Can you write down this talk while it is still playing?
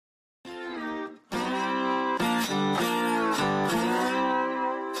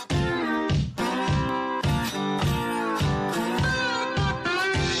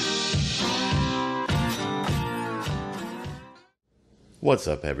What's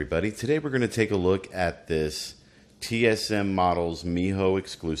up, everybody? Today we're going to take a look at this TSM Models Miho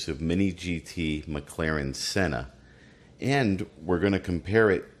exclusive Mini GT McLaren Senna, and we're going to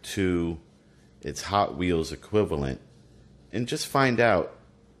compare it to its Hot Wheels equivalent and just find out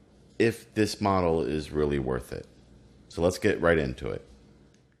if this model is really worth it. So let's get right into it.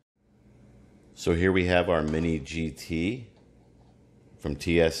 So here we have our Mini GT from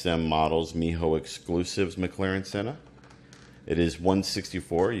TSM Models Miho exclusives McLaren Senna. It is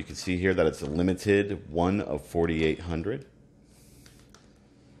 164. You can see here that it's a limited one of 4,800.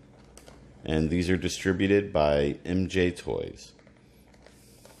 And these are distributed by MJ Toys.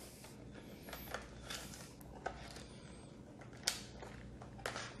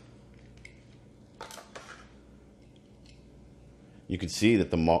 You can see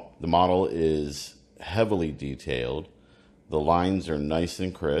that the model is heavily detailed. The lines are nice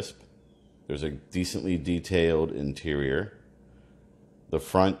and crisp. There's a decently detailed interior. The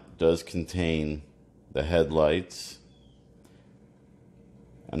front does contain the headlights.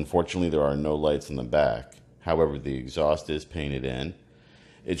 Unfortunately, there are no lights in the back. However, the exhaust is painted in.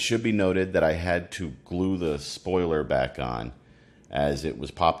 It should be noted that I had to glue the spoiler back on as it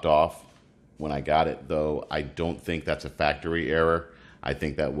was popped off when I got it, though I don't think that's a factory error. I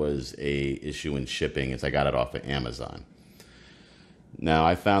think that was an issue in shipping as I got it off of Amazon. Now,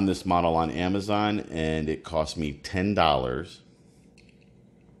 I found this model on Amazon and it cost me $10.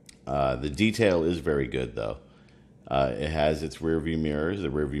 The detail is very good, though. It has its rear view mirrors. The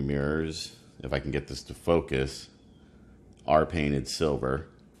rear view mirrors, if I can get this to focus, are painted silver.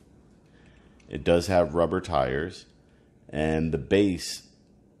 It does have rubber tires, and the base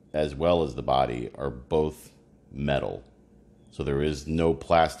as well as the body are both metal. So there is no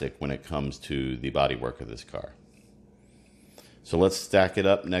plastic when it comes to the bodywork of this car. So let's stack it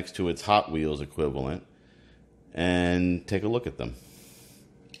up next to its Hot Wheels equivalent and take a look at them.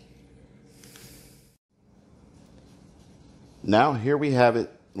 Now here we have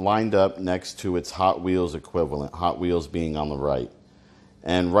it lined up next to its Hot Wheels equivalent, Hot Wheels being on the right.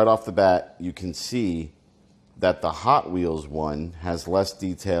 And right off the bat, you can see that the Hot Wheels one has less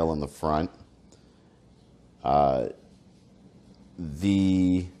detail in the front. The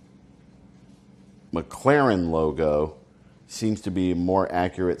McLaren logo seems to be more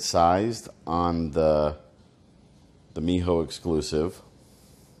accurate sized on the Miho exclusive.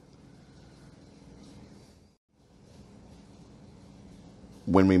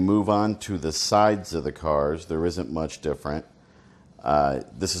 When we move on to the sides of the cars, there isn't much different.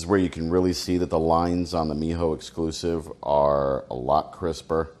 This is where you can really see that the lines on the Miho exclusive are a lot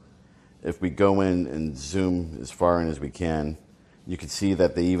crisper. If we go in and zoom as far in as we can, you can see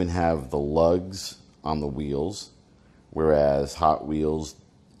that they even have the lugs on the wheels, whereas Hot Wheels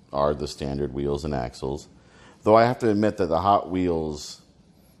are the standard wheels and axles. Though I have to admit that the Hot Wheels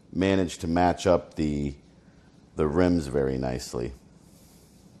managed to match up the rims very nicely.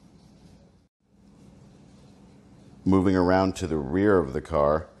 Moving around to the rear of the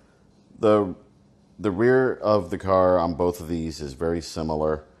car, the rear of the car on both of these is very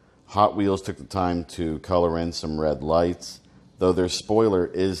similar. Hot Wheels took the time to color in some red lights, though their spoiler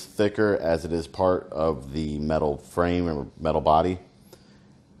is thicker as it is part of the metal frame or metal body.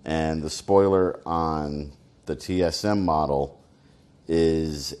 And the spoiler on the TSM model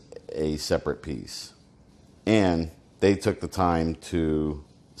is a separate piece. And they took the time to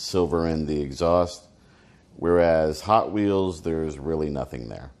silver in the exhaust, whereas Hot Wheels, there's really nothing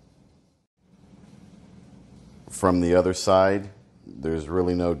there. From the other side, there's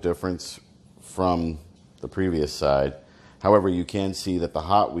really no difference from the previous side. However, you can see that the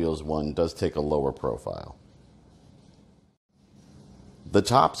Hot Wheels one does take a lower profile. The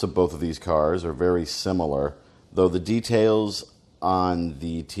tops of both of these cars are very similar, though the details on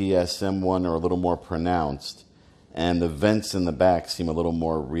the TSM one are a little more pronounced, and the vents in the back seem a little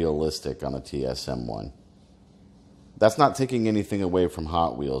more realistic on the TSM one. That's not taking anything away from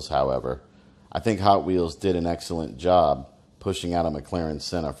Hot Wheels, however. I think Hot Wheels did an excellent job pushing out a McLaren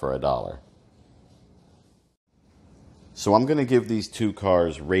Senna for $1. So I'm going to give these two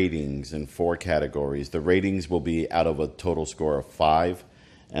cars ratings in 4 categories. The ratings will be out of a total score of 5,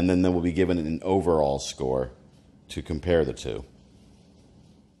 and then they will be given an overall score to compare the two.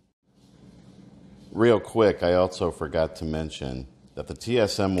 Real quick, I also forgot to mention that the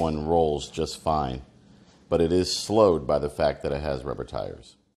TSM one rolls just fine, but it is slowed by the fact that it has rubber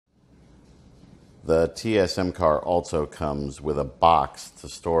tires. The TSM car also comes with a box to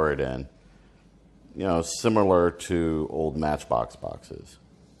store it in, similar to old Matchbox boxes.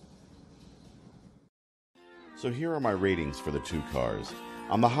 So here are my ratings for the two cars.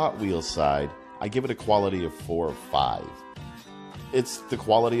 On the Hot Wheels side, I give it a quality of 4 of 5. It's the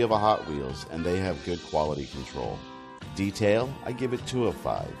quality of a Hot Wheels, and they have good quality control. Detail, I give it 2 of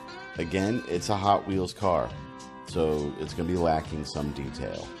 5. Again, it's a Hot Wheels car, so it's going to be lacking some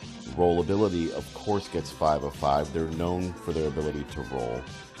detail. Rollability, of course, gets 5 of 5. They're known for their ability to roll.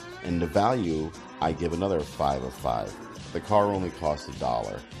 And the value, I give another 5 of 5. The car only costs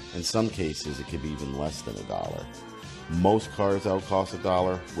 $1. In some cases, it could be even less than $1. Most cars that will cost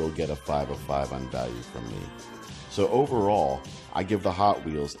 $1 will get a 5 of 5 on value from me. So overall, I give the Hot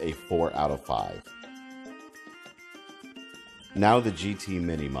Wheels a 4 out of 5. Now the GT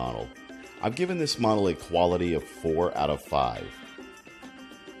Mini model. I've given this model a quality of 4 out of 5.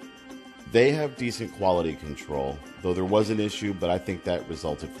 They have decent quality control, though there was an issue, but I think that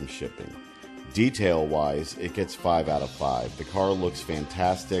resulted from shipping. Detail-wise, it gets 5 out of 5. The car looks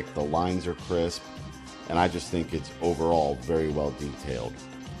fantastic, the lines are crisp, and I just think it's overall very well detailed.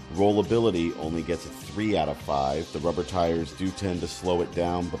 Rollability only gets a 3 out of 5. The rubber tires do tend to slow it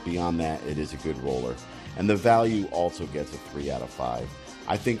down, but beyond that, it is a good roller. And the value also gets a 3 out of 5.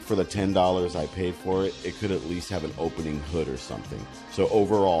 I think for the $10 I paid for it, it could at least have an opening hood or something. So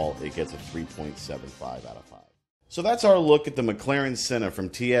overall, it gets a 3.75 out of 5. So that's our look at the McLaren Senna from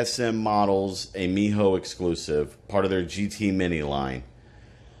TSM Models, a Miho exclusive, part of their GT Mini line.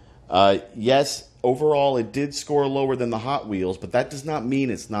 Yes, overall it did score lower than the Hot Wheels, but that does not mean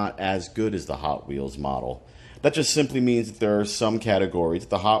it's not as good as the Hot Wheels model. That just simply means that there are some categories that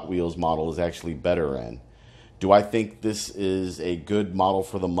the Hot Wheels model is actually better in. Do I think this is a good model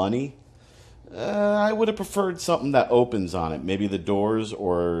for the money? I would have preferred something that opens on it, maybe the doors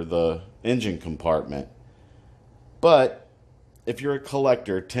or the engine compartment. But if you're a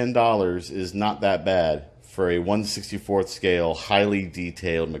collector, $10 is not that bad for a 1/64th scale, highly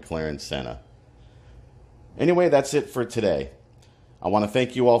detailed McLaren Senna. Anyway, that's it for today. I want to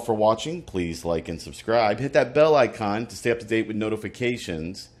thank you all for watching. Please like and subscribe. Hit that bell icon to stay up to date with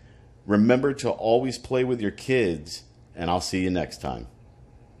notifications. Remember to always play with your kids, and I'll see you next time.